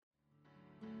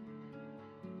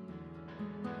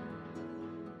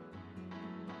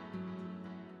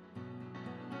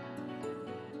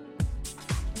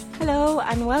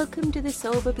and welcome to the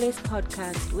Sober Bliss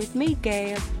podcast with me,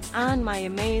 Gail, and my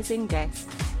amazing guests.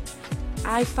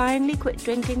 I finally quit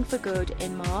drinking for good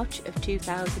in March of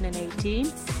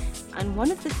 2018, and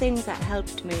one of the things that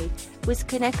helped me was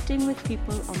connecting with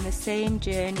people on the same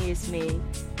journey as me,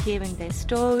 hearing their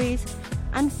stories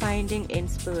and finding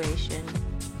inspiration.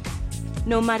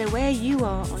 No matter where you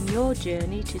are on your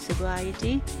journey to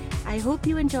sobriety, I hope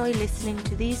you enjoy listening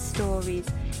to these stories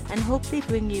and hope they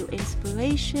bring you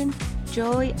inspiration,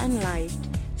 joy and light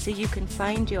so you can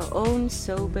find your own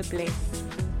sober bliss.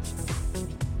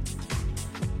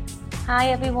 Hi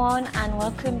everyone, and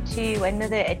welcome to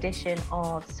another edition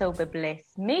of Sober Bliss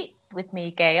Meet with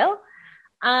me, Gail.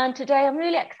 And today I'm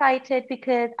really excited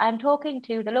because I'm talking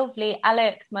to the lovely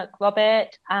Alex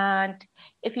McRobert. And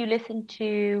if you listen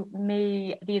to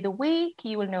me the other week,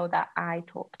 you will know that I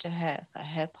talked to her for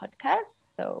her podcast.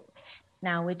 So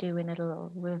now we're doing a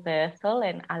little reversal,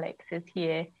 and Alex is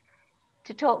here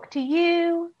to talk to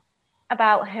you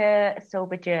about her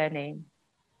sober journey.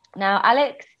 Now,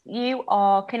 Alex, you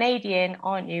are Canadian,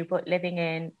 aren't you, but living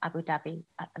in Abu Dhabi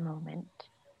at the moment?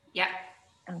 Yeah.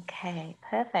 Okay,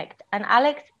 perfect. And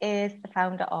Alex is the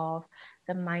founder of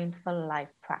the Mindful Life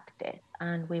Practice,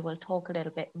 and we will talk a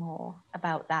little bit more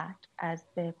about that as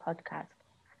the podcast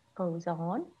goes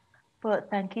on.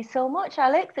 But thank you so much,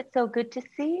 Alex. It's so good to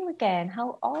see you again.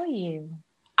 How are you?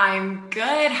 I'm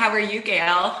good. How are you,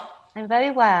 Gail? I'm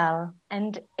very well.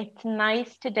 And it's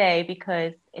nice today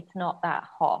because it's not that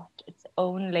hot. It's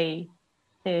only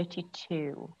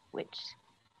 32, which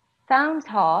sounds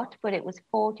hot, but it was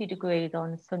 40 degrees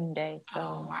on Sunday. So,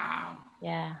 oh, wow.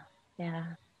 Yeah.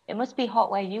 It must be hot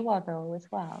where you are, though, as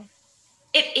well.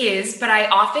 It is, but I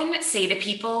often say to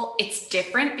people it's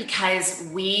different because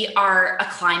we are a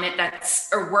climate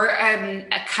we're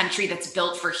a country that's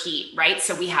built for heat, right?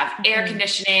 So we have air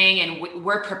conditioning and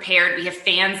we're prepared. We have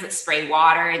fans that spray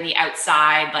water in the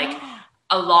outside. Like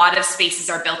a lot of spaces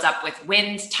are built up with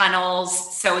wind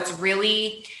tunnels. So it's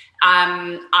really...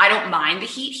 I don't mind the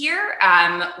heat here.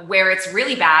 Where it's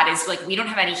really bad is like we don't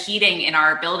have any heating in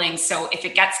our building. So if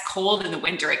it gets cold in the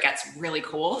winter, it gets really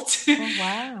cold. Oh,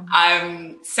 wow.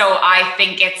 So I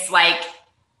think it's like,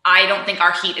 I don't think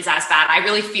our heat is as bad. I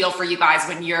really feel for you guys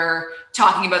when you're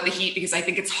talking about the heat, because I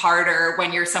think it's harder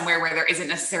when you're somewhere where there isn't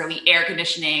necessarily air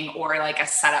conditioning or like a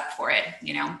setup for it,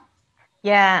 you know?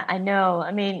 Yeah, I know.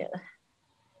 I mean,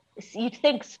 you'd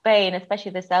think Spain,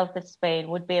 especially the south of Spain,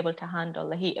 would be able to handle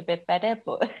the heat a bit better,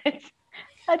 but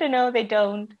I don't know, they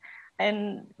don't.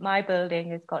 And my building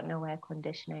has got no air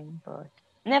conditioning, but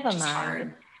never mind.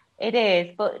 Hard. It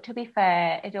is, but to be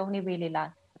fair, it only really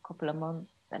lasts a couple of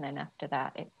months, and then after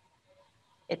that,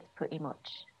 it's pretty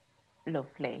much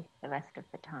lovely the rest of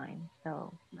the time.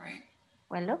 So right.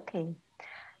 We're lucky.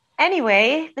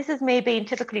 Anyway, this is me being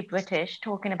typically British,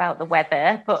 talking about the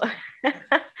weather, but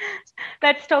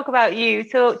let's talk about you.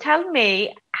 So tell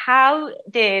me, how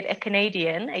did a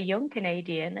young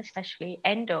Canadian especially,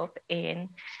 end up in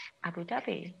Abu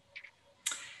Dhabi?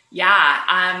 Yeah,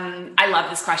 I love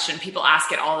this question. People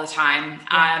ask it all the time.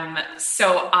 Yeah.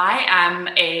 So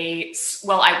I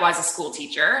was a school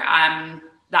teacher.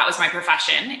 That was my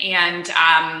profession. And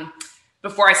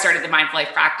before I started the Mindful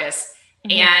Life Practice,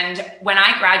 and when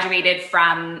I graduated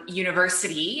from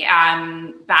university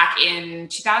back in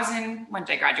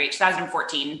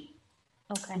 2014,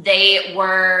 okay. there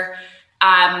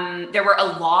weren't a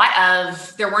lot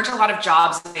of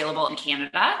jobs available in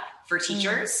Canada for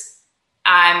teachers.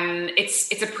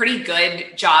 It's a pretty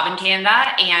good job in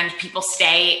Canada, and people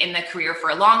stay in the career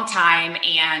for a long time.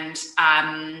 And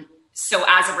so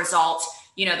as a result,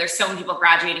 there's so many people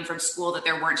graduating from school that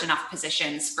there weren't enough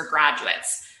positions for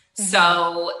graduates.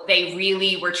 So they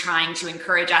really were trying to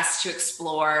encourage us to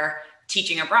explore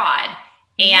teaching abroad.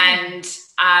 And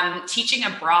teaching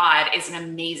abroad is an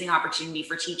amazing opportunity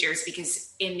for teachers,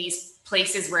 because in these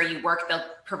places where you work, they'll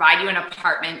provide you an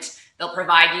apartment, they'll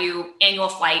provide you annual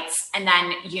flights, and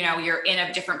then, you're in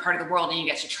a different part of the world and you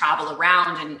get to travel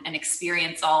around and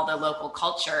experience all the local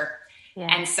culture. Yeah.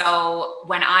 And so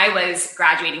when I was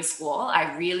graduating school,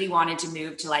 I really wanted to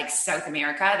move to like South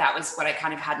America. That was what I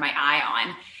kind of had my eye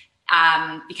on.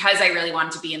 Because I really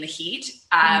wanted to be in the heat.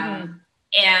 And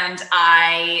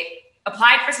I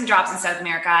applied for some jobs in South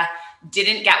America,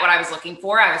 didn't get what I was looking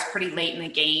for. I was pretty late in the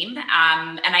game.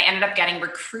 And I ended up getting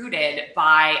recruited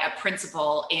by a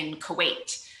principal in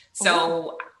Kuwait.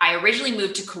 So I originally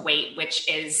moved to Kuwait, which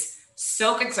is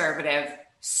so conservative,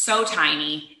 so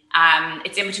tiny.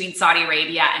 It's in between Saudi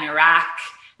Arabia and Iraq.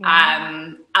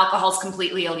 Alcohol is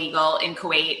completely illegal in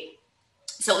Kuwait.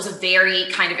 So it was a very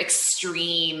kind of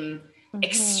extreme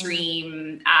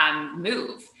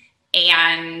move.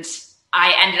 And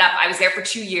I was there for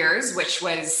 2 years, which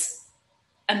was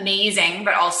amazing,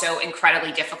 but also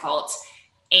incredibly difficult.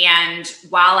 And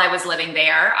while I was living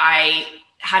there, I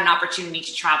had an opportunity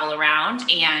to travel around,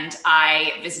 and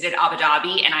I visited Abu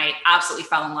Dhabi, and I absolutely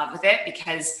fell in love with it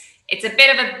because it's a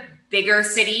bit of a bigger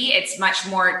city. It's much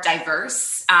more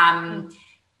diverse.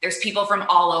 There's people from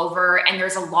all over, and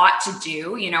there's a lot to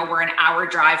do. You know, we're an hour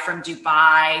drive from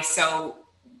Dubai. So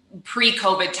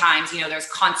pre-COVID times, you know, there's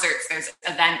concerts, there's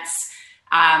events,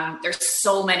 there's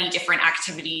so many different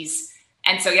activities.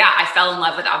 And so, yeah, I fell in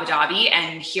love with Abu Dhabi,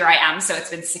 and here I am. So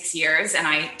it's been 6 years, and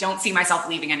I don't see myself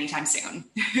leaving anytime soon.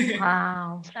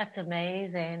 Wow, that's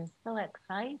amazing. So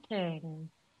exciting.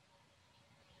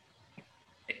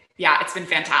 Yeah, it's been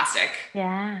fantastic.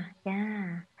 Yeah.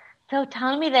 So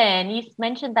tell me then, you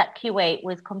mentioned that Kuwait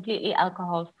was completely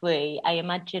alcohol-free. I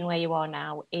imagine where you are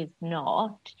now is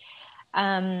not.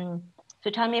 So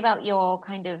tell me about your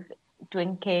kind of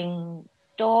drinking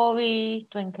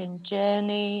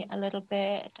journey a little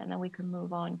bit, and then we can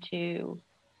move on to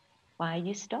why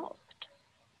you stopped.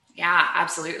 Yeah,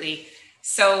 absolutely.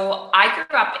 So I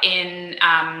grew up in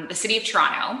the city of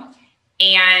Toronto,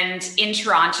 and in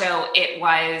Toronto, it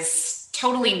was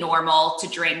totally normal to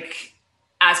drink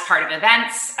as part of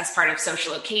events, as part of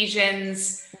social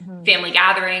occasions, family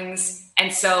gatherings.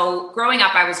 And so growing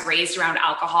up, I was raised around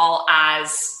alcohol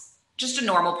as just a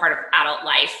normal part of adult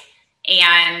life.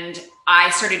 And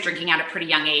I started drinking at a pretty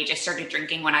young age. I started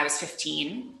drinking when I was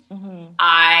 15.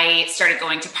 I started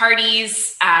going to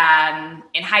parties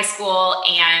in high school,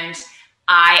 and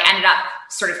I ended up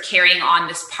sort of carrying on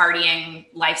this partying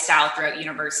lifestyle throughout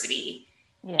university.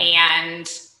 Yeah. And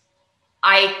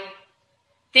I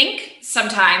think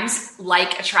sometimes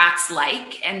like attracts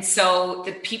like. And so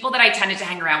the people that I tended to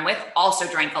hang around with also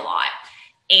drank a lot.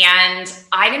 And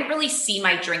I didn't really see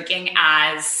my drinking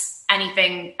as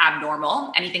anything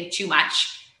abnormal, anything too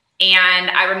much. And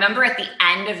I remember at the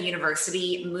end of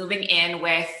university moving in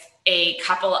with a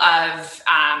couple of,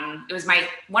 it was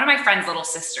one of my friend's little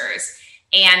sisters,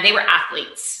 and they were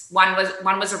athletes. One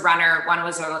was a runner, one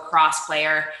was a lacrosse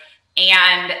player,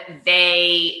 and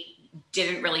they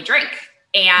didn't really drink.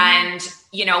 And,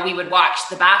 you know, we would watch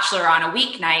The Bachelor on a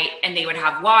weeknight, and they would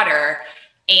have water,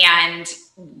 and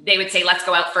they would say, let's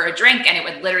go out for a drink. And it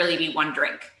would literally be one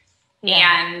drink.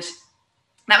 Yeah. And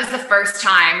that was the first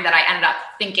time that I ended up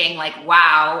thinking like,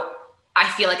 wow, I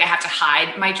feel like I have to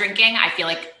hide my drinking. I feel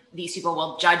like these people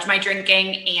will judge my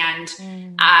drinking. And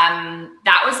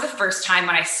that was the first time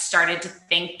when I started to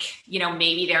think, you know,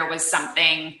 maybe there was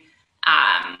something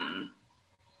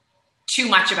too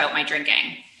much about my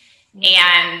drinking.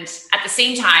 And at the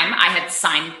same time, I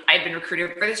had been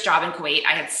recruited for this job in Kuwait.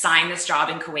 I had signed this job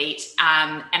in Kuwait,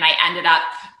 and I ended up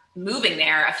moving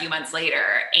there a few months later.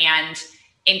 And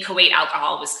in Kuwait,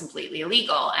 alcohol was completely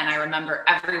illegal. And I remember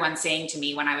everyone saying to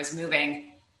me when I was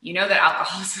moving, you know that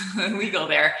alcohol is illegal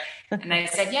there. And I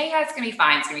said, yeah, it's going to be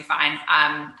fine. It's going to be fine.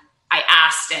 I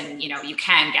asked, and, you know, you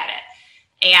can get it.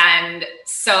 And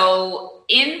so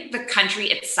in the country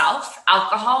itself,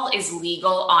 alcohol is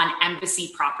legal on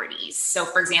embassy properties. So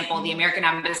for example, the American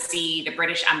embassy, the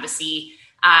British embassy,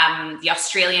 the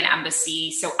Australian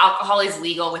embassy. So alcohol is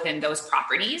legal within those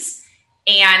properties.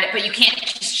 But you can't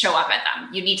just show up at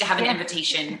them. You need to have an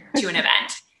invitation to an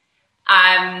event.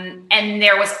 And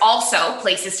there was also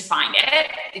places to find it.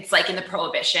 It's like in the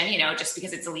prohibition, you know, just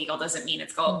because it's illegal doesn't mean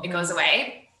it goes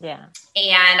away. Yeah.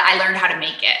 And I learned how to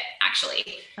make it,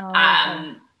 actually. Oh,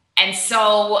 okay. And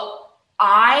so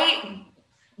I,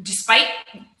 despite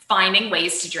finding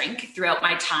ways to drink throughout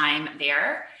my time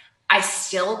there, I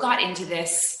still got into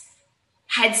this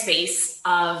headspace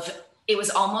of, it was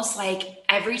almost like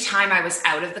every time I was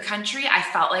out of the country, I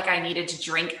felt like I needed to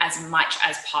drink as much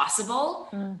as possible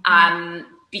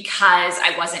because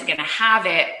I wasn't going to have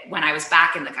it when I was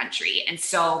back in the country. And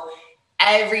so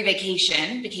every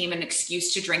vacation became an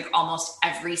excuse to drink almost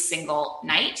every single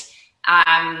night.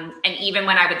 And even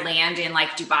when I would land in like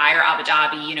Dubai or Abu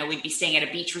Dhabi, you know, we'd be staying at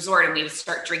a beach resort and we would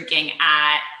start drinking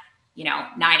at, you know,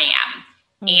 9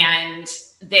 a.m. And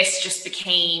this just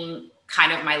became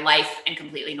kind of my life and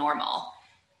completely normal.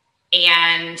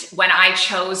 And when I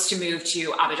chose to move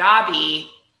to Abu Dhabi,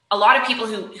 a lot of people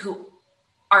who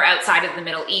are outside of the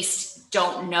Middle East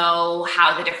don't know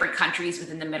how the different countries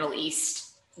within the Middle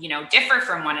East, you know, differ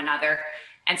from one another.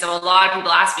 And so a lot of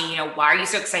people ask me, you know, why are you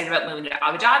so excited about moving to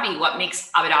Abu Dhabi? What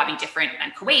makes Abu Dhabi different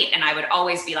than Kuwait? And I would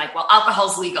always be like, well,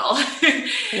 alcohol's legal.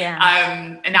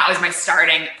 Yeah. And that was my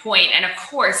starting point. And of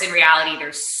course, in reality,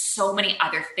 there's so many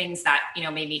other things that, you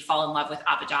know, made me fall in love with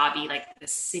Abu Dhabi. Like the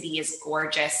city is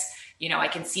gorgeous. You know, I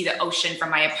can see the ocean from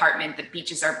my apartment. The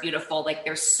beaches are beautiful. Like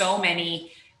there's so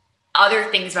many other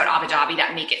things about Abu Dhabi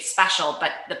that make it special,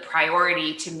 but the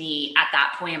priority to me at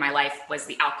that point in my life was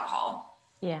the alcohol.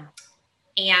 Yeah.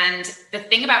 And the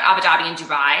thing about Abu Dhabi and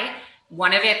Dubai,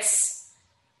 one of its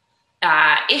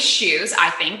issues, I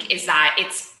think, is that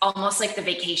it's almost like the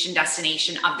vacation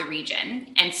destination of the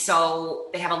region. And so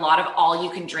they have a lot of all you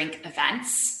can drink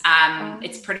events.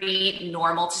 It's pretty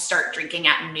normal to start drinking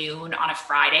at noon on a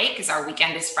Friday because our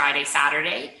weekend is Friday,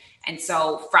 Saturday. And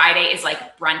so Friday is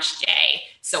like brunch day.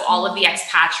 So all of the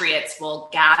expatriates will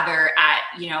gather at,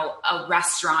 a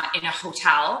restaurant in a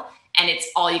hotel, and it's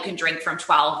all you can drink from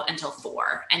 12 until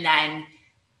 4. And then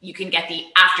you can get the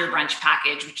after brunch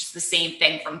package, which is the same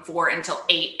thing from 4 until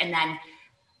 8. And then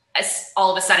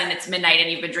all of a sudden it's midnight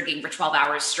and you've been drinking for 12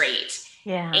 hours straight.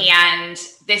 Yeah. And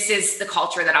this is the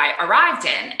culture that I arrived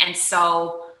in. And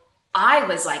so I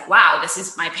was like, wow, this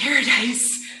is my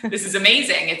paradise. This is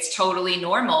amazing. It's totally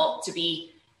normal to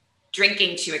be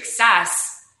drinking to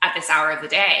excess at this hour of the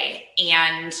day.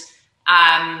 And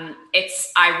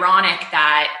it's ironic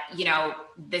that,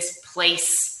 this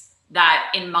place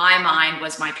that in my mind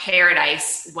was my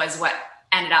paradise was what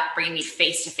ended up bringing me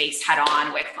face to face head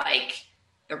on with like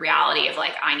the reality of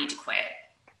like, I need to quit.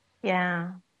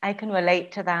 Yeah, I can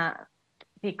relate to that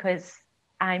because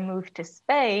I moved to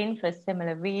Spain for a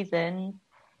similar reason,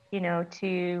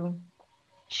 to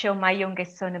show my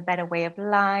youngest son a better way of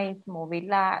life, more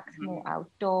relaxed, more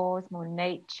outdoors, more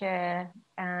nature.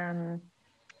 And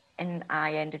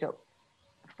I ended up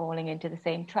falling into the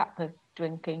same trap of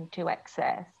drinking to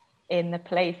excess in the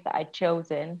place that I'd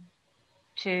chosen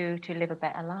to live a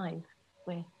better life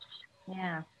with.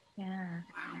 Yeah. Wow.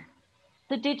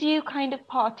 So did you kind of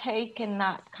partake in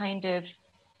that kind of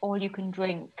all you can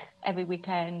drink every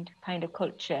weekend kind of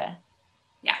culture?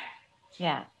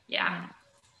 Yeah.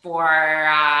 For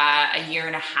a year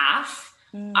and a half,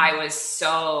 I was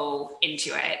so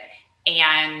into it.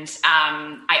 And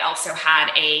I also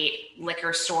had a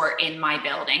liquor store in my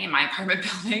building, in my apartment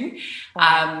building.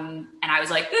 And I was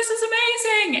like, this is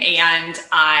amazing. And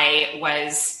I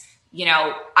was,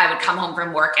 I would come home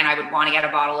from work and I would want to get a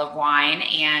bottle of wine.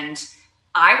 And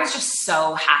I was just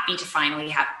so happy to finally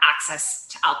have access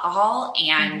to alcohol.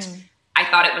 And I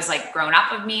thought it was like grown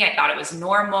up of me. I thought it was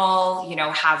normal,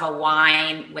 have a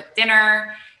wine with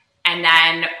dinner. And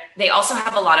then they also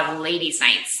have a lot of ladies'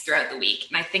 nights throughout the week.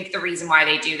 And I think the reason why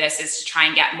they do this is to try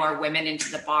and get more women into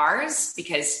the bars,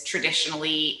 because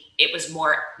traditionally it was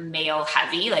more male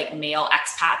heavy, like male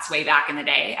expats way back in the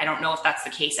day. I don't know if that's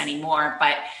the case anymore,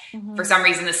 but for some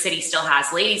reason the city still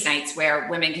has ladies' nights where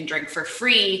women can drink for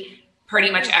free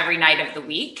pretty much every night of the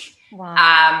week.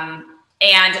 Wow.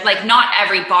 And like not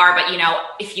every bar, but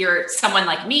if you're someone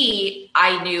like me,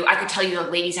 I could tell you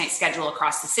the ladies' night schedule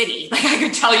across the city. Like I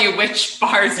could tell you which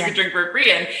bars you could drink for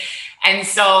free in. And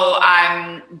so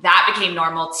that became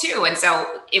normal too. And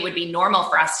so it would be normal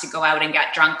for us to go out and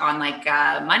get drunk on like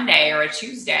a Monday or a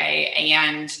Tuesday.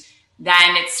 And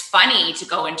then it's funny to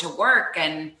go into work.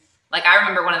 And like, I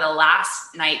remember one of the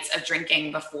last nights of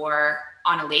drinking before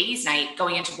on a ladies' night,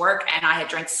 going into work, and I had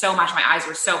drank so much, my eyes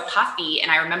were so puffy. And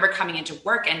I remember coming into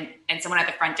work and someone at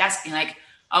the front desk being like,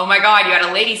 oh my God, you had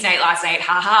a ladies' night last night,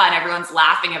 haha. And everyone's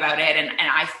laughing about it. And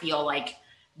I feel like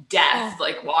death,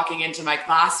 like walking into my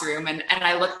classroom. And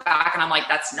I look back and I'm like,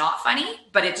 that's not funny,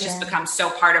 but it's just become so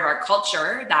part of our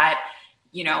culture that,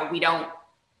 we don't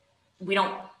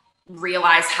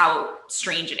realize how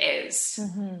strange it is.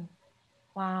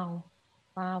 Wow.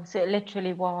 So it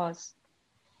literally was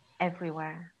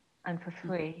everywhere and for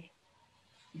free.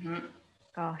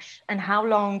 Gosh. And how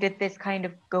long did this kind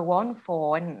of go on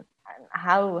for? And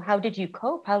how did you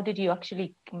cope? How did you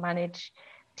actually manage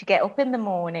to get up in the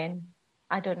morning?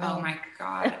 I don't know. Oh my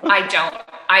God.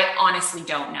 I honestly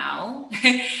don't know.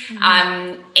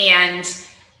 And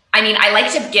I mean, I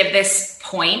like to give this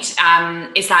point,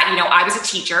 is that, I was a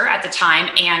teacher at the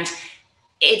time, and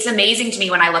it's amazing to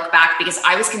me when I look back because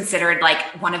I was considered like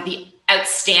one of the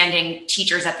outstanding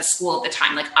teachers at the school at the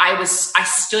time. Like I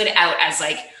stood out as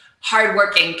like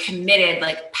hardworking, committed,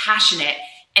 like passionate.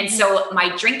 And so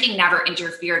my drinking never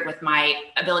interfered with my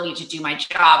ability to do my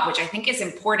job, which I think is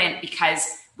important because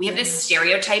we have this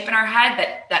stereotype in our head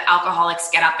that alcoholics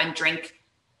get up and drink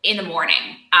in the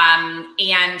morning.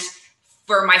 And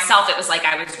for myself, it was like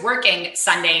I was working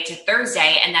Sunday to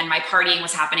Thursday, and then my partying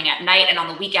was happening at night and on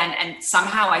the weekend. And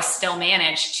somehow I still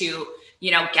managed to,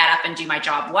 get up and do my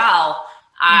job well.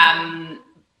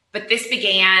 But this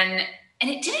began, and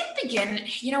it didn't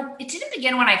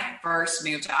begin when I first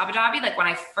moved to Abu Dhabi. Like when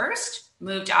I first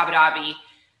moved to Abu Dhabi,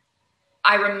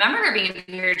 I remember it being a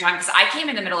period of time because I came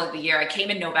in the middle of the year. I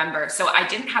came in November. So I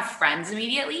didn't have friends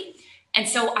immediately. And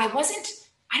so I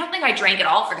I don't think I drank at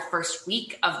all for the first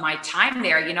week of my time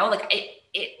there. Like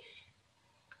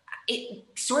it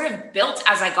sort of built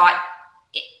as I got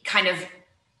kind of,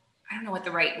 I don't know what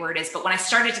the right word is, but when I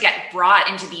started to get brought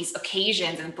into these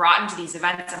occasions and brought into these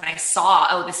events and I saw,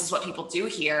 oh, this is what people do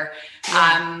here.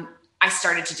 I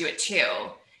started to do it too.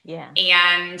 Yeah.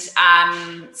 And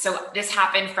so this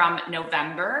happened from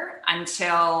November of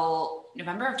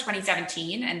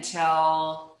 2017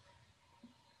 until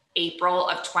April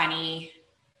of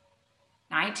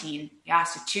 2019. Yeah.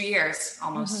 So 2 years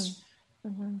almost.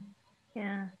 Mm-hmm. Mm-hmm.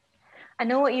 Yeah. I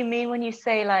know what you mean when you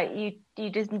say like you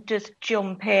didn't just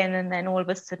jump in and then all of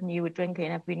a sudden you were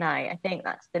drinking every night. I think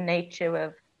that's the nature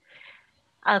of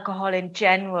alcohol in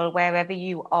general. Wherever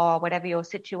you are, whatever your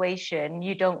situation,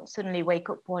 you don't suddenly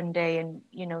wake up one day and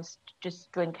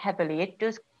just drink heavily. It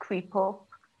does creep up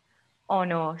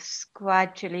on us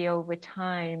gradually over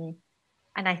time,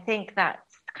 and I think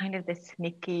that's kind of the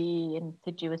sneaky,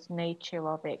 insidious nature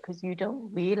of it, because you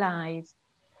don't realize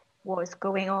what's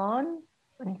going on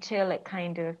until it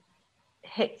kind of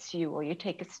hits you, or you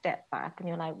take a step back and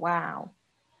you're like, wow,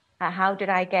 how did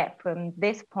I get from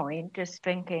this point, just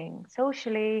drinking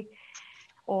socially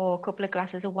or a couple of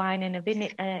glasses of wine in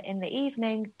the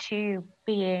evening, to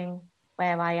being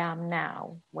where I am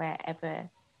now, wherever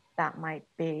that might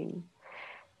be.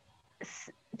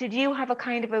 Did you have a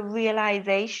kind of a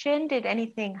realization? Did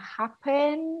anything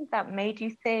happen that made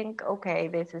you think, okay,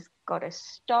 this has got to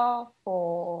stop,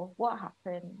 or what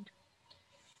happened?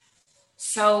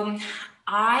 So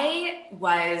I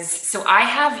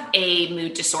have a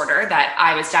mood disorder that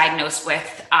I was diagnosed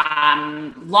with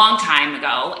long time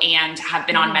ago and have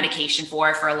been on medication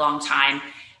for a long time.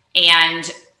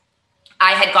 And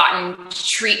I had gotten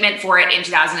treatment for it in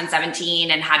 2017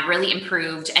 and had really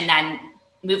improved, and then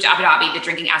moved to Abu Dhabi. The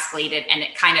drinking escalated and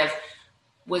it kind of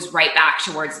was right back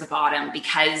towards the bottom,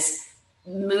 because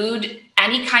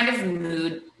any kind of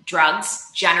mood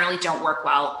drugs generally don't work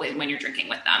well when you're drinking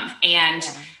with them. And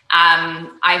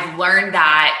I've learned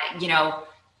that,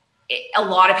 a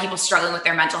lot of people struggling with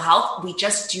their mental health, we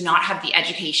just do not have the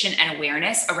education and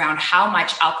awareness around how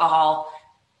much alcohol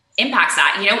impacts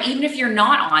that. Even if you're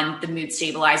not on the mood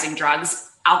stabilizing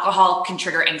drugs, alcohol can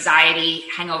trigger anxiety,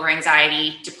 hangover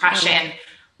anxiety, depression,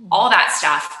 all that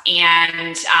stuff.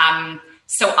 And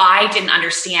so I didn't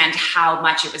understand how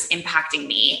much it was impacting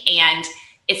me. And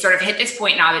it sort of hit this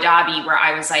point in Abu Dhabi where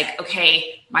I was like,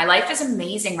 okay, my life is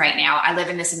amazing right now. I live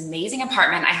in this amazing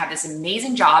apartment. I have this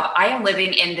amazing job. I am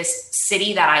living in this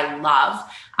city that I love.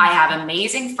 I have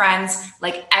amazing friends.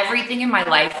 Like, everything in my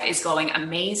life is going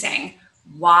amazing.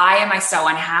 Why am I so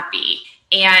unhappy?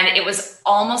 And it was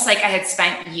almost like I had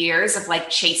spent years of like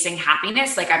chasing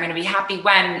happiness. Like, I'm going to be happy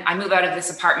when I move out of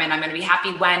this apartment. I'm going to be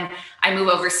happy when I move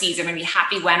overseas. I'm going to be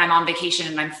happy when I'm on vacation.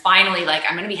 And I'm finally like,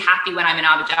 I'm going to be happy when I'm in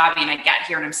Abu Dhabi, and I get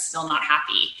here and I'm still not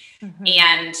happy. Mm-hmm.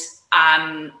 And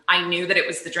I knew that it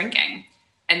was the drinking.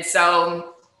 And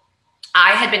so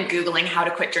I had been Googling how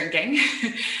to quit drinking.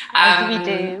 As we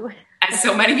do. As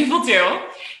so many people do.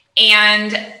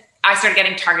 And I started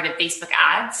getting targeted Facebook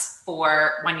ads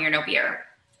for 1 Year No Beer.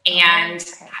 And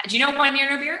do you know 1 Year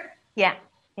No Beer? Yeah,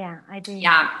 I do.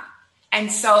 Yeah.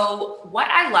 And so what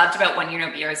I loved about 1 Year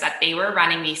No Beer is that they were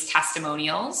running these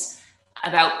testimonials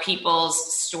about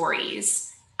people's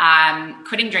stories,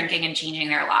 quitting drinking and changing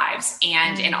their lives.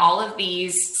 And in all of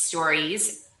these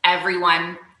stories,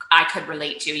 everyone I could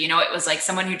relate to. It was like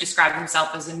someone who described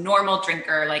himself as a normal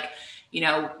drinker, like,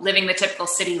 living the typical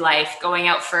city life, going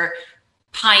out for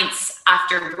pints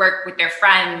after work with their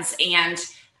friends. And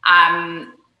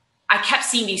I kept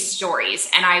seeing these stories,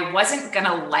 and I wasn't going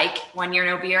to like 1 Year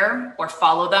No Beer or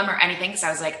follow them or anything, because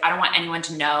I was like, I don't want anyone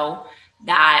to know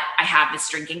that I have this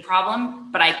drinking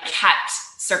problem. But I kept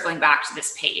circling back to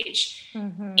this page.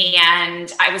 Mm-hmm.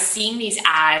 And I was seeing these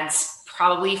ads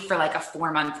probably for like a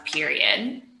 4-month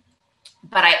period.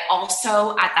 But I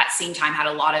also, at that same time, had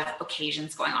a lot of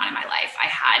occasions going on in my life. I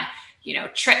had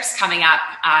trips coming up.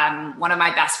 One of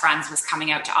my best friends was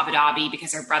coming out to Abu Dhabi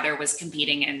because her brother was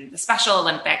competing in the Special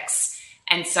Olympics.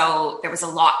 And so there was a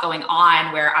lot going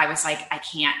on where I was like, I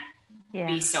can't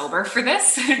be sober for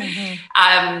this. Mm-hmm.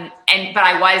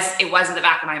 It was in the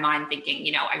back of my mind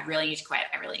thinking, I really need to quit.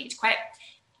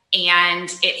 And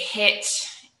it hit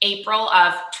April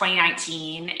of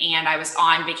 2019, and I was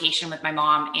on vacation with my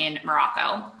mom in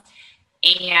Morocco.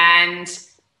 And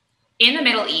in the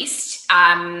Middle East,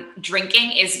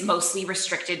 drinking is mostly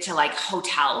restricted to like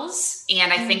hotels.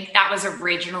 And I think that was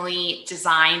originally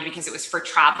designed because it was for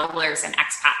travelers and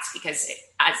expats, because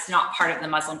it's not part of the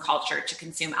Muslim culture to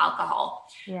consume alcohol.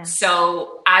 Yeah.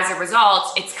 So as a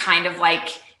result, it's kind of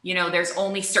like there's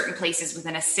only certain places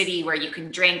within a city where you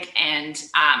can drink, and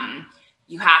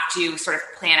you have to sort of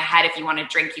plan ahead. If you want to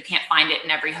drink, you can't find it in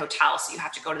every hotel. So you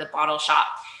have to go to the bottle shop.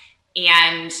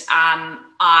 And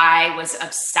I was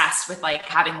obsessed with like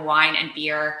having wine and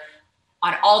beer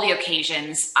on all the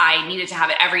occasions. I needed to have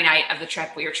it every night of the trip.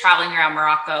 We were traveling around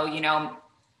Morocco,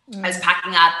 I was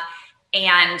packing up,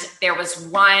 and there was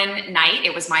one night,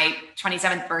 it was my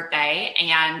 27th birthday,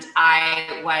 and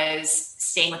I was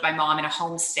staying with my mom in a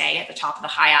homestay at the top of the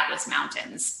High Atlas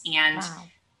Mountains. And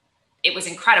it was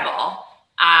incredible.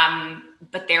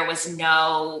 But there was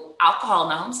no alcohol in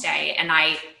the homestay. And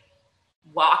I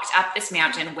walked up this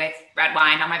mountain with red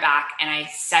wine on my back, and I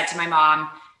said to my mom,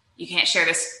 you can't share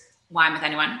this wine with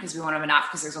anyone because we won't have enough,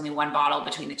 because there's only one bottle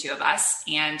between the two of us.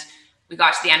 And we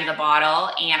got to the end of the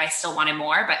bottle, and I still wanted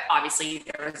more, but obviously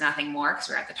there was nothing more because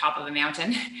we were at the top of a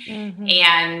mountain. Mm-hmm.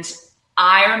 And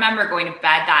I remember going to bed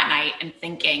that night and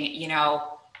thinking,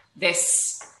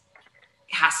 this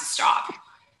has to stop.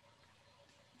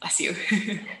 Bless you.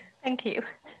 Thank you.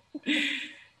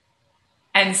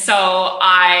 And so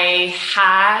I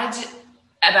had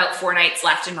about 4 nights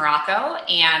left in Morocco,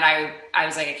 and I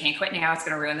was like, I can't quit now. It's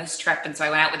going to ruin this trip. And so I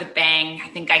went out with a bang. I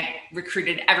think I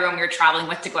recruited everyone we were traveling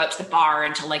with to go out to the bar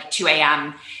until like 2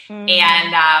 a.m. Mm-hmm.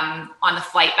 And on the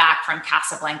flight back from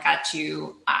Casablanca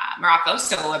to Morocco,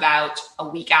 so about a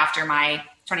week after my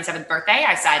 27th birthday,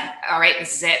 I said, all right,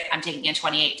 this is it. I'm taking a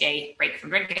 28-day break from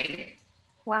drinking.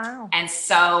 Wow. And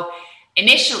so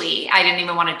initially, I didn't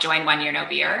even want to join One Year No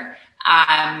Beer.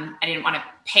 I didn't want to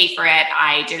pay for it.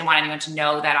 I didn't want anyone to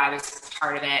know that I was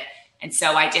part of it. And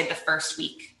so I did the first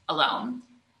week alone,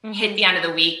 hit the end of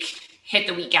the week, hit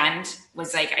the weekend,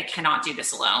 was like, I cannot do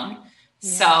this alone.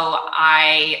 Yeah. So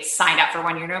I signed up for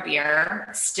One Year No Beer,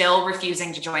 still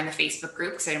refusing to join the Facebook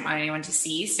group because I didn't want anyone to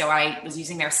see. So I was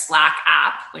using their Slack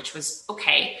app, which was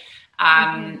okay.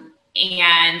 And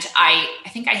I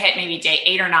think I hit maybe day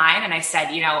 8 or 9, and I said,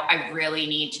 I really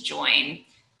need to join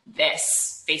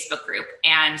this Facebook group.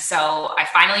 And so I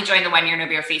finally joined the One Year No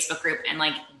Beer Facebook group, and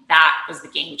like that was the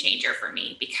game changer for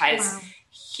me, because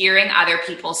hearing other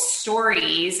people's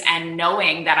stories and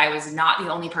knowing that I was not the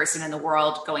only person in the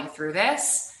world going through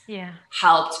this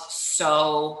helped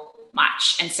so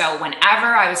much. And so whenever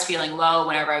I was feeling low,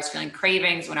 whenever I was feeling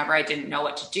cravings, whenever I didn't know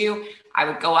what to do, I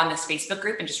would go on this Facebook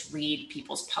group and just read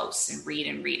people's posts and read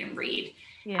and read and read.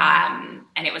 Yeah.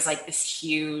 And it was like this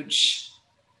huge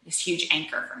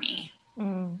anchor for me.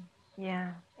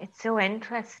 Yeah. It's so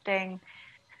interesting.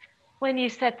 When you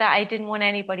said that, I didn't want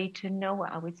anybody to know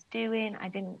what I was doing. I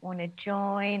didn't want to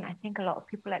join. I think a lot of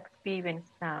people experience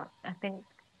that. I think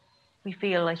we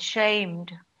feel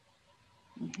ashamed,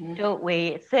 don't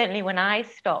we? Certainly when I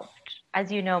stopped,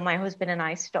 as you know, my husband and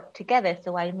I stopped together,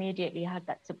 so I immediately had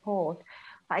that support.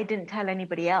 But I didn't tell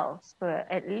anybody else for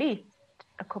at least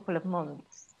a couple of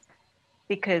months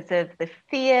because of the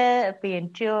fear of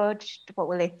being judged. What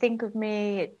will they think of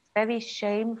me? It's very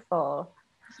shameful.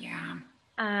 Yeah.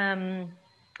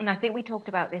 And I think we talked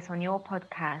about this on your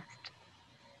podcast.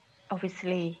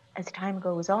 Obviously, as time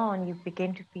goes on, you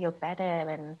begin to feel better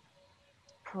and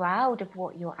proud of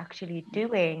what you're actually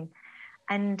doing.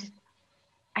 And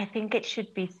I think it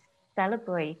should be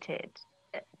celebrated.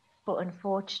 But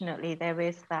unfortunately, there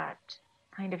is that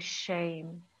kind of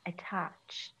shame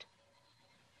attached.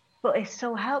 But it's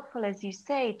so helpful, as you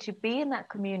say, to be in that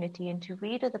community and to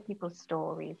read other people's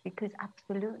stories, because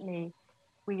absolutely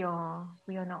we are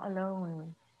not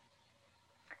alone.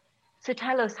 So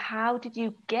tell us, how did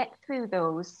you get through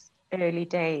those early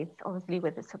days, obviously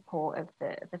with the support of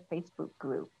the Facebook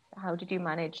group? How did you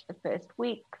manage the first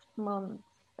weeks, months,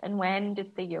 and when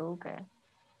did the yoga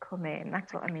come in?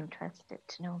 That's what I'm interested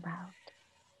to know about.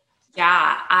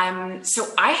 Yeah. So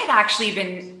I had actually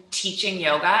been teaching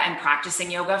yoga and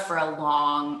practicing yoga for a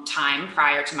long time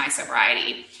prior to my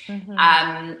sobriety.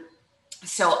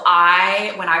 So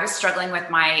when I was struggling with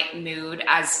my mood,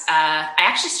 I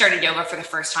actually started yoga for the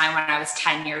first time when I was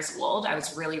 10 years old. I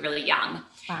was really, really young.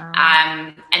 Wow.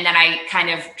 And then I kind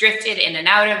of drifted in and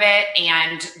out of it.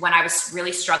 And when I was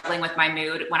really struggling with my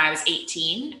mood, when I was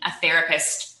 18, a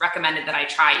therapist recommended that I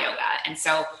try yoga. And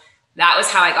so that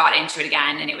was how I got into it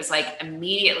again. And it was like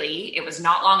immediately, it was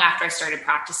not long after I started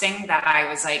practicing that I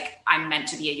was like, I'm meant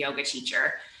to be a yoga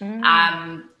teacher.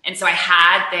 And so I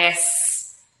had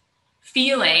this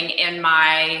feeling in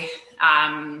my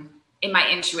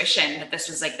intuition that this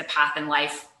was like the path in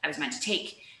life I was meant to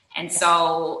take. And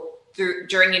so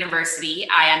during university,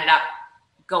 I ended up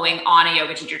going on a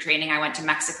yoga teacher training. I went to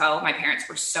Mexico. My parents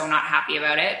were so not happy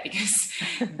about it because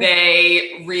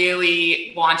they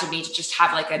really wanted me to just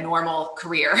have like a normal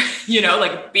career,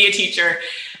 like be a teacher,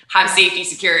 have safety,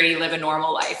 security, live a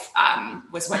normal life,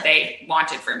 was what they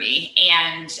wanted for me.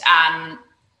 And I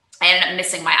ended up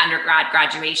missing my undergrad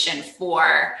graduation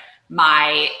for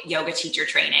my yoga teacher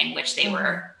training, which they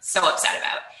were so upset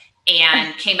about.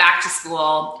 And came back to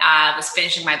school, was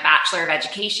finishing my Bachelor of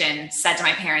Education, said to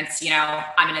my parents,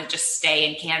 I'm going to just stay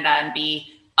in Canada and be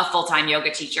a full-time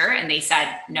yoga teacher. And they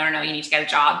said, no, you need to get a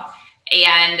job.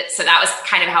 And so that was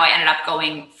kind of how I ended up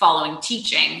following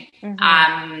teaching.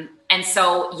 And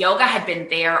so yoga had been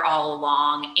there all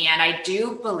along. And I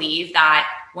do believe that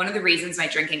one of the reasons my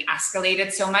drinking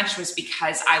escalated so much was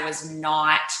because I was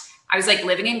like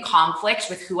living in conflict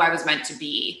with who I was meant to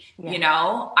be.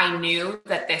 I knew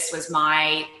that this was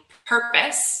my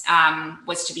purpose,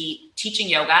 was to be teaching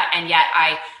yoga. And yet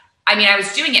I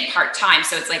was doing it part-time.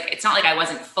 So it's not like I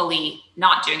wasn't fully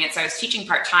not doing it. So I was teaching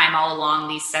part-time all along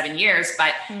these 7 years,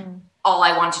 but all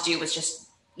I wanted to do was just,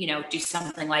 do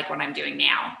something like what I'm doing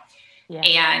now. Yeah.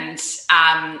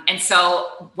 And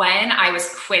so when I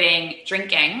was quitting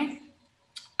drinking,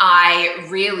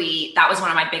 that was one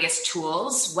of my biggest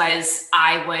tools. Was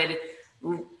I would,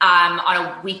 on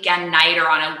a weekend night or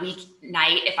on a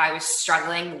weeknight, if I was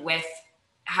struggling with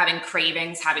having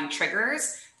cravings, having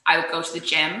triggers, I would go to the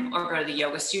gym or go to the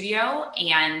yoga studio.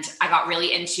 And I got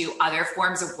really into other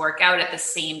forms of workout at the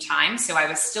same time. So I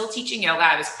was still teaching yoga.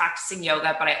 I was practicing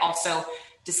yoga, but I also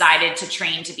decided to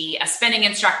train to be a spinning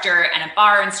instructor and a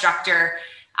bar instructor.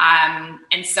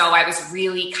 And so I was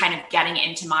really kind of getting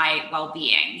into my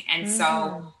well-being. And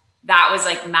so that was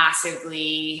like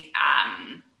massively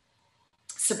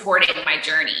supporting my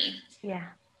journey. Yeah.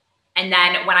 And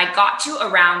then when I got to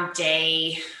around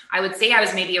I would say I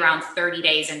was maybe around 30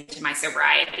 days into my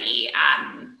sobriety.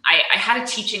 I had a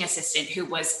teaching assistant who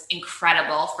was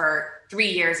incredible for 3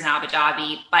 years in Abu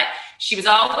Dhabi, but she was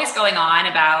always going on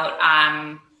about,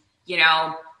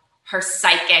 her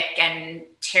psychic and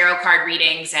tarot card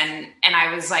readings. And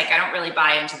I was like, I don't really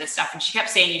buy into this stuff. And she kept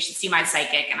saying, you should see my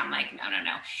psychic. And I'm like, no.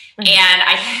 And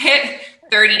I hit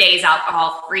 30 days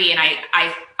alcohol free. And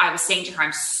I was saying to her,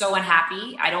 I'm so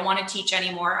unhappy. I don't want to teach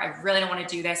anymore. I really don't want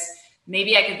to do this.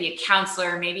 Maybe I could be a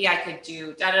counselor. Maybe I could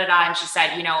do da-da-da. And she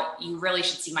said, you really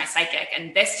should see my psychic.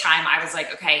 And this time I was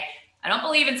like, okay, I don't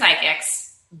believe in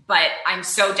psychics, but I'm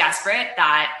so desperate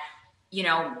that,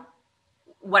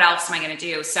 what else am I going to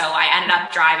do? So I ended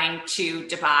up driving to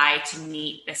Dubai to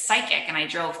meet this psychic. And I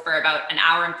drove for about an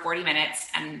hour and 40 minutes.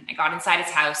 And I got inside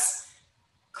his house,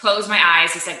 closed my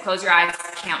eyes. He said, close your eyes,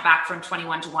 count back from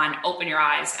 21 to 1, open your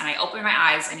eyes. And I opened my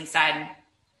eyes and he said,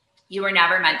 you were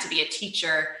never meant to be a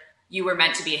teacher. You were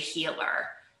meant to be a healer.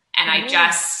 And I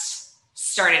just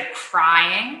started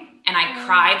crying, and I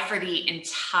cried for the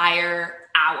entire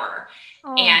hour.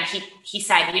 And he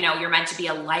said, you're meant to be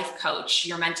a life coach.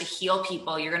 You're meant to heal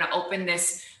people. You're going to open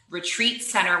this retreat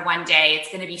center one day. It's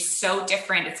going to be so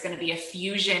different. It's going to be a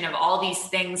fusion of all these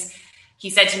things.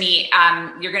 He said to me,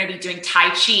 you're going to be doing Tai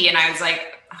Chi. And I was like,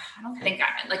 I don't think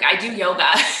I do yoga.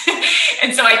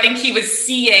 And so I think he was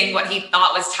seeing what he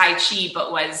thought was Tai Chi,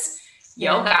 but was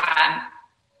yoga.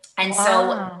 And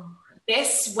so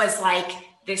this was like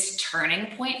this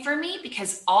turning point for me,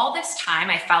 because all this time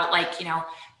I felt like,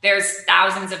 there's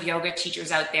thousands of yoga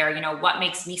teachers out there. What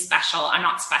makes me special? I'm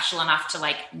not special enough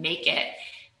to make it.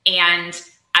 And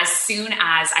as soon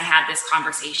as I had this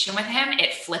conversation with him,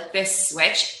 it flipped this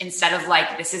switch. Instead of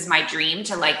this is my dream,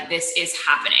 to this is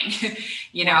happening,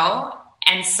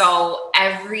 And so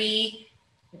every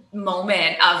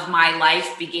moment of my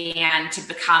life began to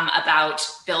become about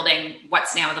building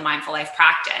what's now the Mindful Life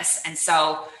practice. And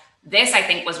so this, I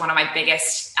think, was one of my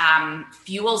biggest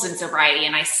fuels in sobriety.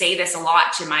 And I say this a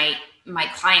lot to my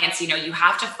clients, you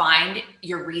have to find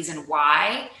your reason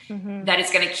why that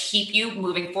is going to keep you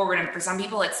moving forward. And for some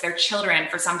people, it's their children.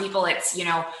 For some people, it's,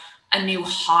 a new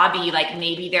hobby. Like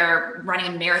maybe they're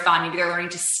running a marathon, maybe they're learning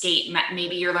to skate,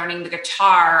 maybe you're learning the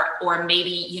guitar, or maybe,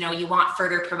 you want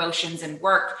further promotions in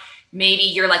work. Maybe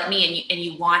you're like me and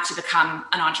you want to become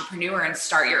an entrepreneur and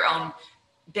start your own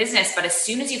business. But as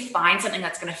soon as you find something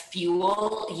that's going to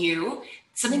fuel you,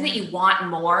 something that you want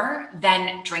more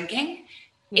than drinking,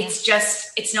 it's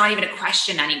not even a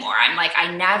question anymore. I'm like, I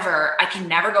can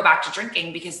never go back to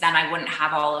drinking, because then I wouldn't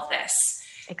have all of this.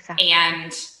 Exactly.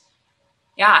 And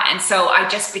so I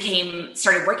just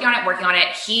started working on it.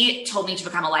 He told me to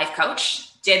become a life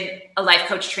coach, did a life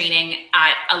coach training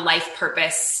at a life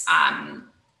purpose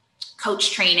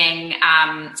coach training.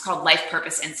 It's called Life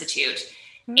Purpose Institute.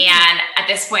 And at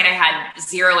this point, I had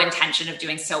zero intention of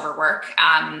doing sober work.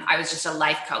 I was just a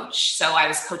life coach. So I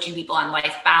was coaching people on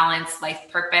life balance, life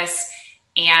purpose.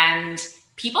 And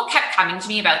people kept coming to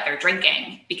me about their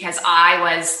drinking, because I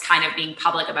was kind of being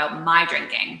public about my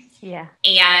drinking. Yeah.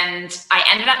 And I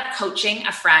ended up coaching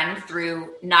a friend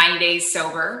through 90 Days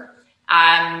Sober.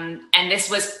 And this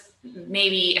was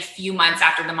maybe a few months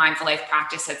after the Mindful Life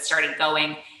practice had started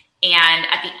going. And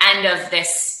at the end of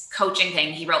this coaching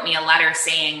thing, he wrote me a letter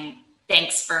saying,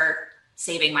 thanks for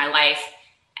saving my life.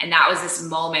 And that was this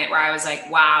moment where I was like,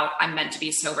 wow, I'm meant to be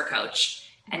a sober coach.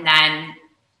 And then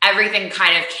everything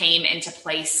kind of came into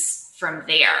place from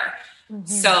there. Mm-hmm.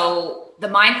 So the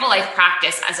Mindful Life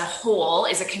practice as a whole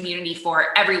is a community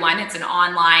for everyone. It's an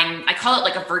online, I call it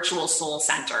like a virtual soul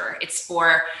center. It's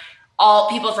for all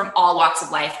people from all walks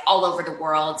of life, all over the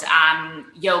world,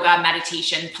 yoga,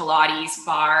 meditation, Pilates,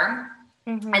 bar.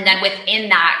 Mm-hmm. And then within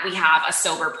that, we have a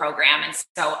sober program. And so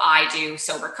I do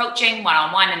sober coaching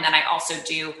one-on-one. And then I also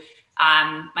do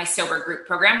my sober group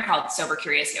program called Sober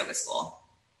Curious Yoga School.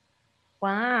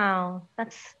 Wow,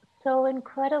 that's so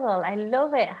incredible. I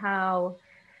love it how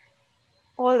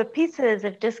all the pieces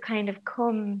have just kind of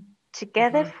come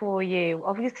together for you.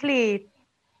 Obviously,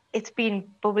 it's been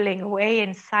bubbling away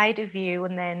inside of you,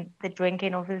 and then the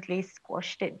drinking obviously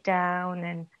squashed it down,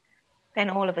 and then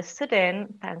all of a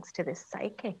sudden, thanks to this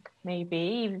psychic, maybe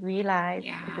you realize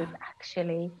this is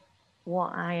actually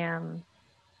what I am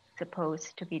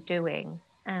supposed to be doing.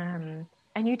 And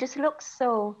you just look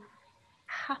so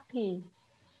happy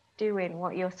doing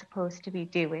what you're supposed to be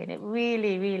doing. It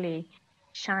really, really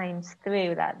shines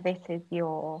through that this is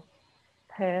your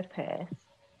purpose.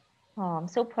 Oh, I'm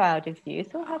so proud of you.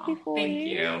 So happy for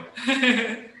you. Thank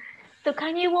you. So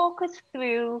can you walk us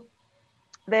through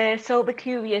the Sober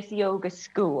Curious Yoga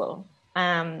School?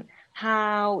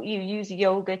 How you use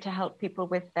yoga to help people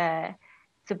with their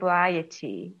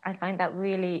sobriety? I find that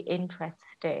really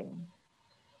interesting.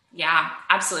 Yeah,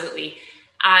 absolutely.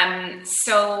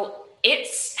 So it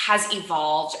has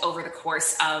evolved over the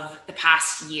course of the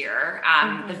past year.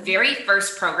 The very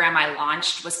first program I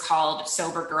launched was called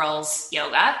Sober Girls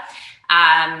Yoga.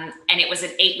 And it was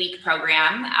an 8-week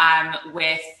program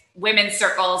with women's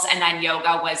circles, and then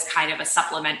yoga was kind of a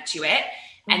supplement to it.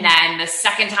 And then the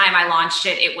second time I launched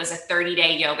it, it was a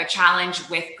 30-day yoga challenge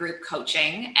with group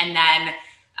coaching. And then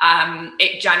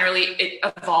it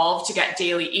evolved to get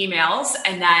daily emails.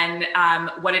 And then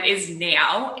what it is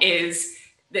now is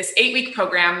this 8-week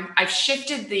program. I've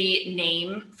shifted the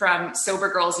name from Sober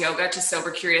Girls Yoga to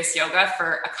Sober Curious Yoga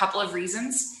for a couple of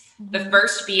reasons. The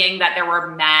first being that there were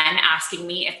men asking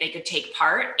me if they could take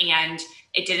part, and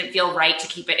it didn't feel right to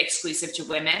keep it exclusive to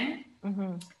women.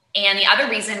 And the other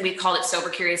reason we called it Sober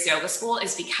Curious Yoga School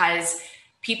is because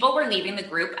people were leaving the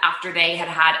group after they had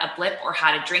had a blip or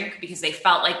had a drink because they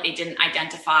felt like they didn't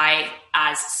identify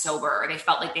as sober, or they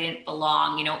felt like they didn't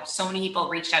belong. You know, so many people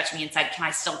reached out to me and said, can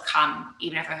I still come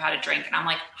even if I've had a drink? And I'm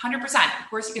like, 100%, of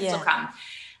course you can still come.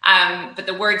 But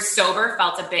the word sober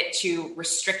felt a bit too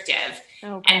restrictive.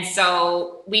 Okay. And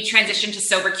so we transitioned to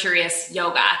Sober Curious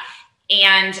Yoga.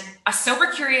 And a Sober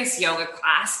Curious Yoga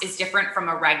class is different from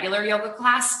a regular yoga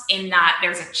class in that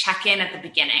there's a check-in at the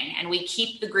beginning, and we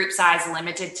keep the group size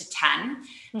limited to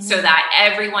 10 so that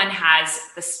everyone has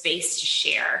the space to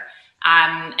share.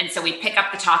 And so we pick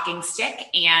up the talking stick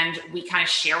and we kind of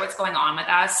share what's going on with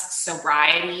us,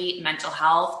 sobriety, mental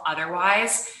health,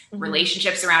 otherwise,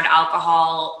 relationships around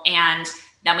alcohol. And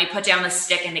then we put down the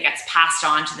stick and it gets passed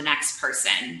on to the next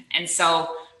person. And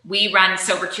so we run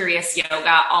Sober Curious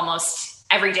Yoga almost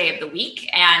every day of the week.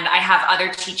 And I have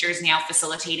other teachers now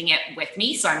facilitating it with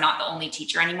me, so I'm not the only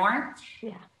teacher anymore.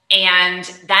 Yeah. And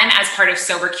then as part of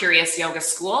Sober Curious Yoga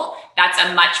School, that's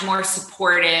a much more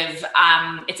supportive,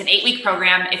 it's an 8-week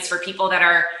program. It's for people that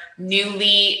are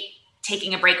newly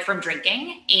taking a break from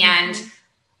drinking. And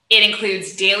it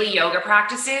includes daily yoga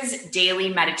practices,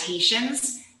 daily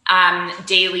meditations,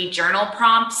 daily journal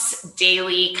prompts,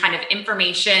 daily kind of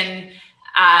information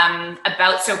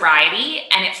about sobriety.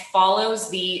 And it follows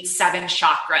the 7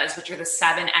 chakras, which are the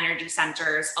 7 energy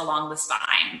centers along the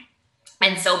spine.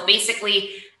 And so basically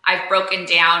I've broken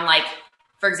down, like,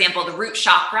 for example, the root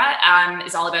chakra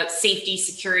is all about safety,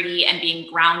 security, and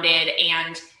being grounded.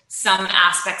 And some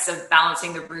aspects of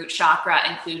balancing the root chakra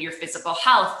include your physical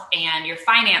health and your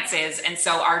finances. And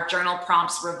so our journal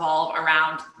prompts revolve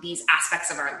around these aspects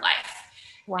of our life.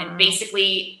 Wow. And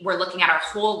basically we're looking at our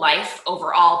whole life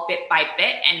overall, bit by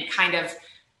bit, and kind of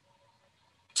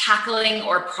tackling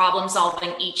or problem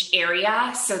solving each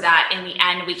area so that in the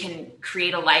end we can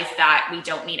create a life that we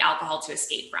don't need alcohol to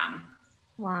escape from.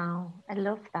 Wow, I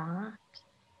love that.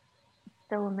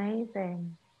 So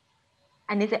amazing.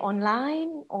 And is it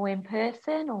online or in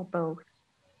person or both?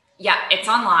 Yeah, it's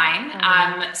online.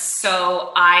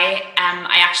 So I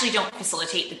actually don't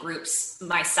facilitate the groups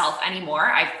myself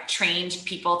anymore. I've trained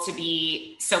people to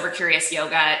be sober curious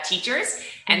yoga teachers.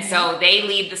 And so they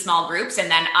lead the small groups, and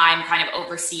then I'm kind of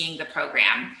overseeing the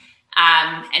program.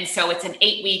 And so it's an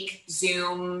 8-week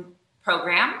Zoom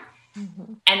program.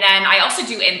 And then I also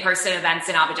do in-person events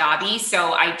in Abu Dhabi.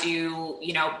 So I do,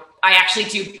 I actually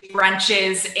do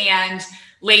brunches and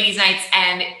ladies' nights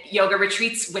and yoga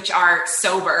retreats, which are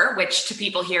sober, which to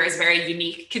people here is very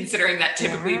unique, considering that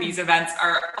typically these events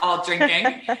are all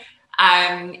drinking.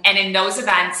 And in those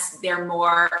events, they're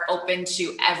more open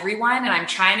to everyone. And I'm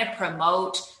trying to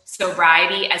promote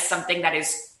sobriety as something that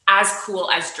is as cool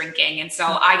as drinking. And so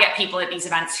I get people at these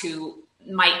events who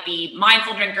might be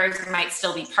mindful drinkers, might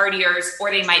still be partiers, or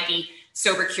they might be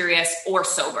sober curious or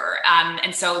sober.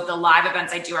 And so the live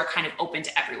events I do are kind of open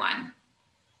to everyone.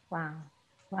 Wow.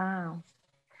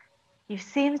 You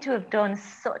seem to have done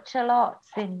such a lot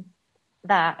since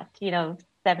that,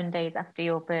 7 days after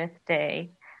your birthday.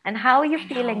 And how are you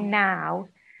feeling now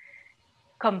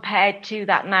compared to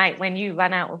that night when you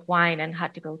ran out of wine and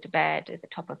had to go to bed at the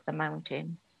top of the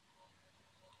mountain?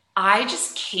 I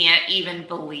just can't even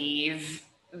believe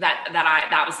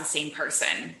that was the same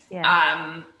person.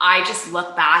 Yeah. I just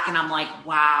look back and I'm like,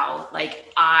 wow,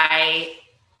 like I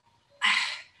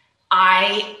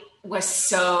was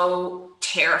so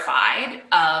terrified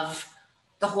of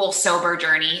the whole sober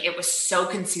journey. It was so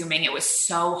consuming. It was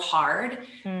so hard.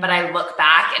 But I look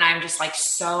back and I'm just like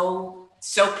so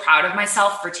proud of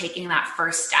myself for taking that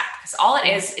first step. Because all it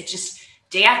is, it's just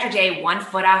day after day, one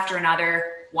foot after another,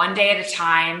 one day at a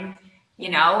time,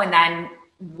 and then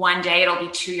one day it'll be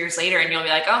 2 years later and you'll be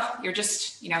like, oh, you're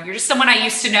just someone I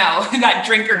used to know, that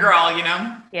drinker girl,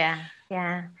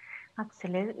 Yeah,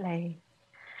 absolutely.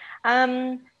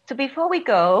 So before we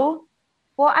go,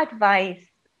 what advice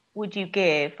would you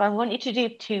give? I want you to do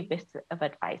 2 bits of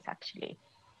advice, actually.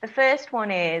 The first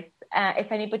one is, if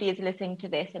anybody is listening to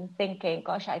this and thinking,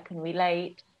 gosh, I can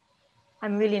relate.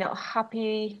 I'm really not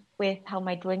happy with how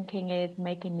my drinking is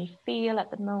making me feel at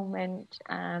the moment.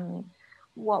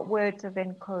 What words of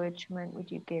encouragement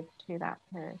would you give to that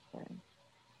person?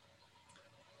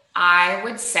 I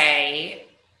would say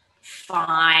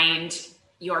find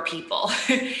your people.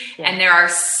 And there are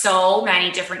so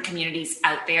many different communities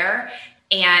out there.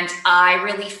 And I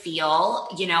really feel,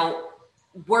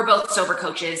 we're both sober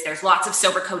coaches. There's lots of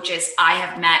sober coaches I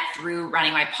have met through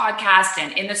running my podcast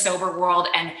and in the sober world.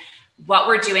 And what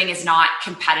we're doing is not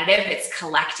competitive, it's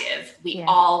collective. We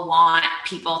all want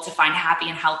people to find happy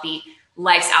and healthy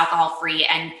lives, alcohol free.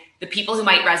 And the people who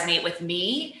might resonate with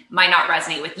me might not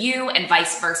resonate with you, and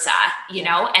vice versa,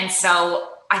 And so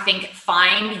I think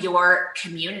find your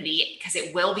community, because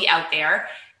it will be out there.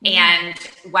 And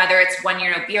whether it's One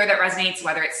Year No Beer that resonates,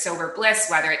 whether it's Sober Bliss,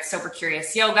 whether it's Sober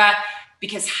Curious Yoga,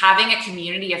 because having a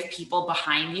community of people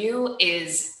behind you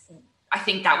I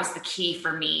think that was the key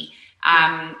for me.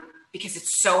 Because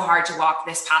it's so hard to walk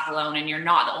this path alone and you're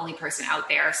not the only person out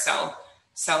there. So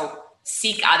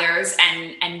seek others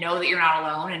and know that you're not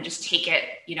alone, and just take it,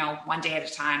 one day at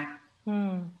a time.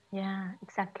 Yeah,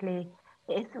 exactly.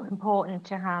 It is so important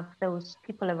to have those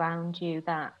people around you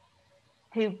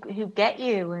who get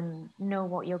you and know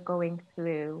what you're going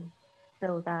through,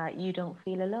 so that you don't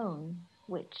feel alone,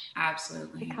 which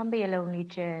absolutely it can be a lonely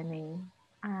journey,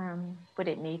 but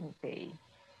it needn't be.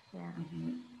 Yeah.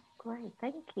 Great,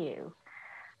 thank you.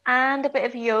 And a bit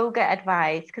of yoga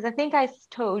advice, because I think I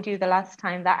told you the last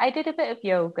time that I did a bit of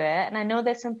yoga, and I know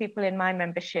there's some people in my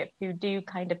membership who do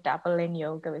kind of dabble in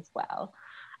yoga as well.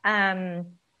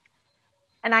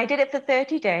 And I did it for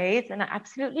 30 days and I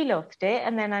absolutely loved it.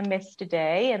 And then I missed a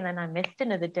day, and then I missed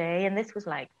another day. And this was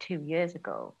like 2 years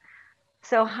ago.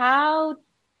 So how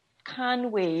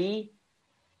can we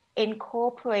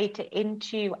incorporate it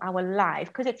into our life?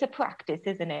 Because it's a practice,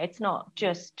 isn't it? It's not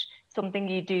just something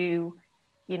you do,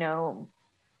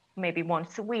 maybe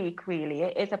once a week, really.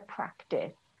 It is a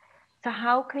practice. So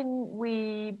how can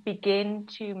we begin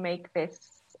to make this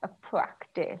a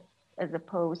practice as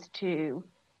opposed to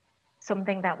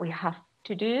something that we have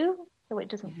to do, so it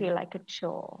doesn't feel like a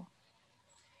chore?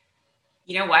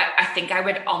 You know what? I think I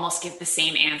would almost give the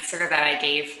same answer that I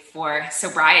gave for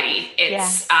sobriety.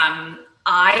 It's,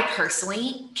 I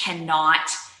personally cannot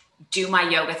do my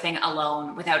yoga thing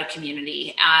alone without a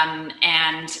community.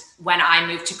 And when I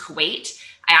moved to Kuwait,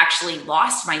 I actually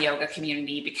lost my yoga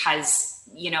community because,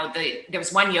 there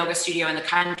was one yoga studio in the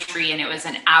country and it was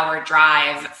an hour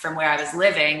drive from where I was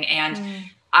living. And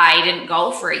I didn't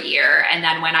go for a year. And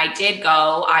then when I did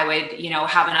go, I would,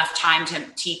 have enough time to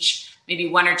teach maybe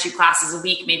 1 or 2 classes a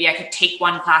week. Maybe I could take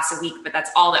 1 class a week, but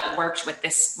that's all that worked with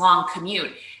this long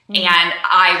commute. And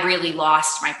I really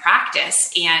lost my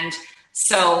practice. And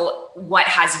so what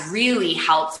has really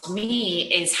helped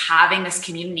me is having this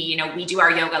community. You know, we do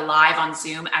our yoga live on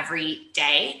Zoom every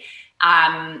day.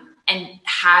 And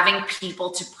having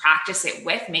people to practice it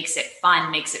with makes it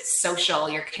fun, makes it social.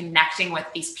 You're connecting with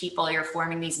these people. You're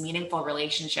forming these meaningful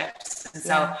relationships. And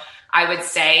so I would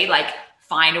say, like,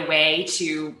 find a way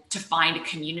to find a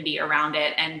community around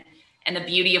it. And the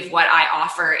beauty of what I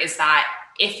offer is that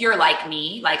if you're like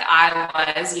me, like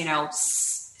I was, you know,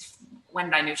 when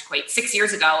did I move to Kuwait? 6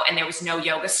 years ago, and there was no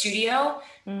yoga studio.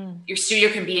 Your studio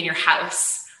can be in your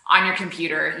house on your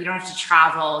computer. You don't have to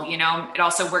travel. You know, it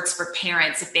also works for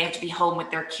parents if they have to be home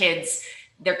with their kids.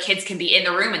 Their kids can be in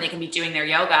the room and they can be doing their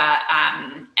yoga.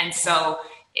 And so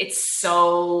it's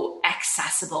so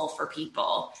accessible for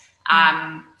people.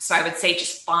 So I would say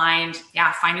just find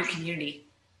your community.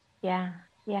 Yeah,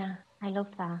 I love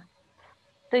that.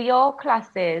 So your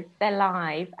classes, they're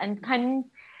live, and can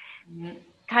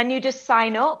you just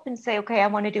sign up and say, okay, I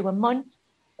want to do a month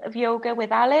of yoga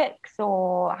with Alex,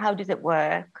 or how does it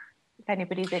work if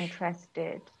anybody's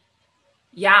interested?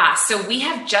 Yeah, so we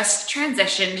have just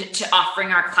transitioned to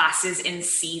offering our classes in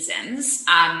seasons,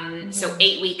 so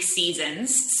 8-week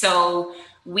seasons. So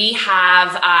we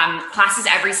have classes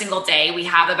every single day. We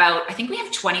have I think we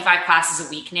have 25 classes a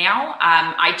week now.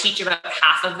 I teach about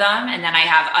half of them, and then I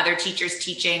have other teachers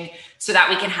teaching so that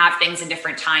we can have things in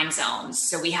different time zones.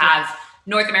 So we have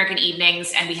North American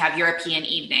evenings and we have European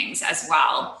evenings as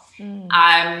well.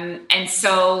 And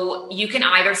so you can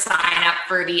either sign up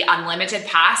for the unlimited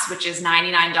pass, which is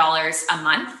 $99 a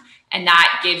month. And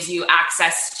that gives you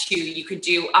access to, you could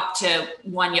do up to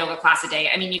 1 yoga class a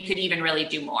day. I mean, you could even really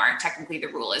do more. Technically the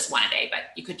rule is 1 a day, but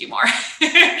you could do more.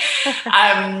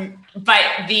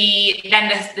 But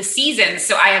the seasons,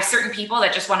 so I have certain people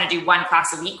that just want to do 1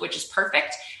 class a week, which is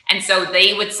perfect. And so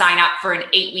they would sign up for an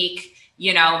 8-week,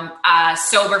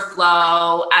 sober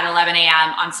flow at 11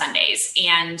 a.m. on Sundays.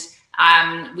 And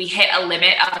we hit a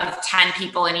limit of 10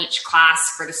 people in each class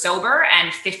for the sober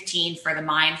and 15 for the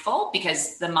mindful,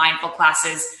 because the mindful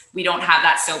classes, we don't have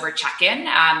that sober check-in,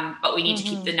 but we need to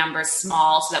keep the numbers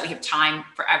small so that we have time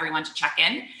for everyone to check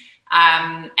in.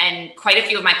 And quite a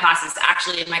few of my classes,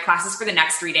 actually, my classes for the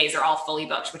next 3 days are all fully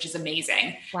booked, which is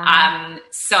amazing. Wow.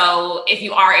 So if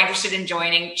you are interested in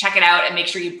joining, check it out and make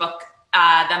sure you book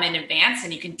them in advance,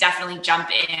 and you can definitely jump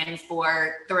in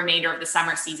for the remainder of the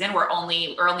summer season. We're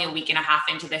only a week and a half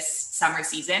into this summer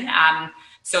season.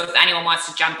 So if anyone wants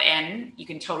to jump in, you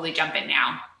can totally jump in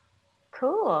now.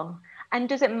 Cool. And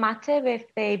does it matter if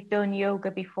they've done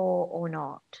yoga before or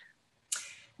not?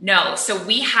 No. So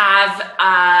we have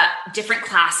different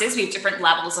classes. We have different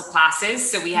levels of classes.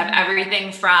 So we have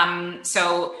everything from,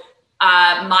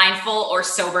 mindful or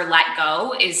sober let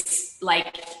go is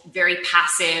like very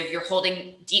passive. You're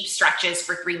holding deep stretches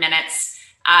for 3 minutes.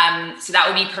 So that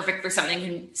would be perfect for someone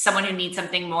who needs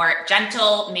something more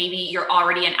gentle. Maybe you're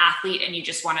already an athlete and you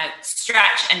just want to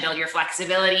stretch and build your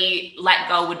flexibility. Let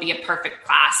go would be a perfect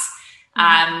class.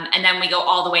 And then we go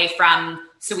all the way from,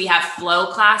 so we have flow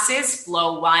classes,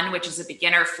 flow 1, which is a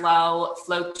beginner flow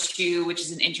 2, which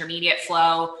is an intermediate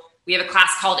flow. We have a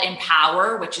class called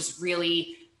Empower, which is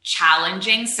really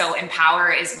challenging. So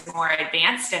Empower is more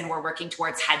advanced, and we're working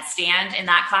towards headstand in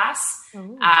that class.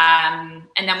 And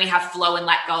then we have Flow and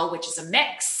Let Go, which is a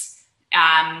mix.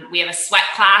 We have a sweat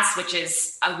class, which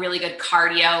is a really good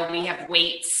cardio. We have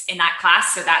weights in that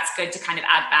class, so that's good to kind of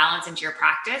add balance into your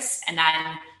practice. And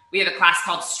then we have a class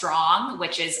called Strong,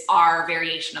 which is our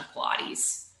variation of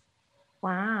Pilates.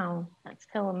 Wow, that's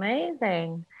so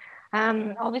amazing.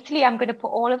 Obviously, I'm going to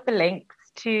put all of the links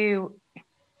to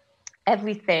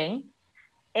everything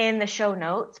in the show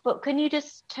notes, but can you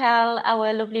just tell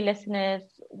our lovely listeners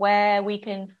where we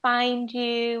can find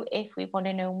you if we want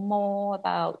to know more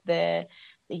about the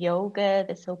yoga,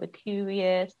 the Sober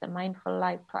Curious, the Mindful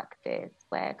Life practice?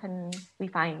 Where can we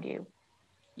find you?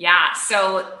 Yeah,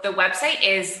 so the website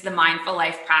is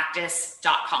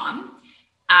themindfullifepractice.com.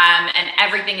 And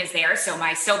everything is there. So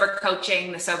my sober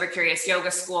coaching, the Sober Curious Yoga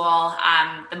School,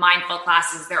 the mindful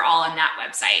classes, they're all on that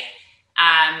website.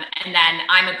 And then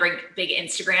I'm a big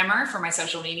Instagrammer for my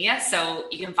social media. So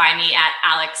you can find me at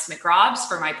Alex McRobs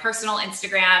for my personal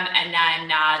Instagram. And then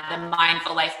the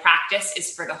Mindful Life Practice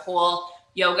is for the whole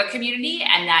yoga community.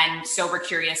 And then Sober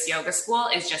Curious Yoga School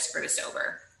is just for the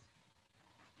sober.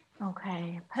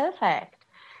 Okay, perfect.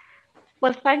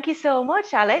 Well, thank you so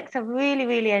much, Alex. I really,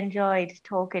 really enjoyed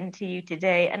talking to you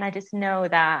today. And I just know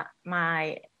that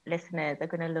my listeners are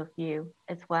going to love you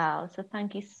as well. So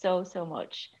thank you so, so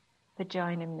much for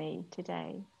joining me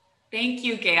today. Thank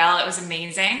you, Gail. It was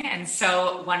amazing and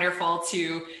so wonderful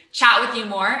to chat with you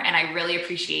more. And I really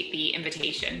appreciate the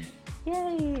invitation.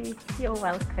 Yay, you're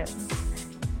welcome.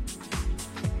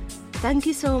 Thank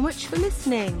you so much for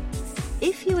listening.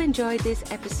 If you enjoyed this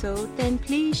episode, then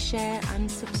please share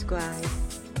and subscribe.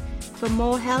 For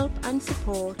more help and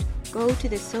support, go to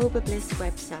the Sober Bliss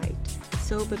website,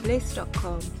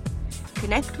 soberbliss.com.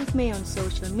 Connect with me on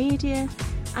social media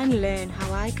and learn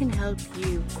how I can help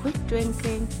you quit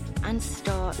drinking and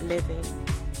start living.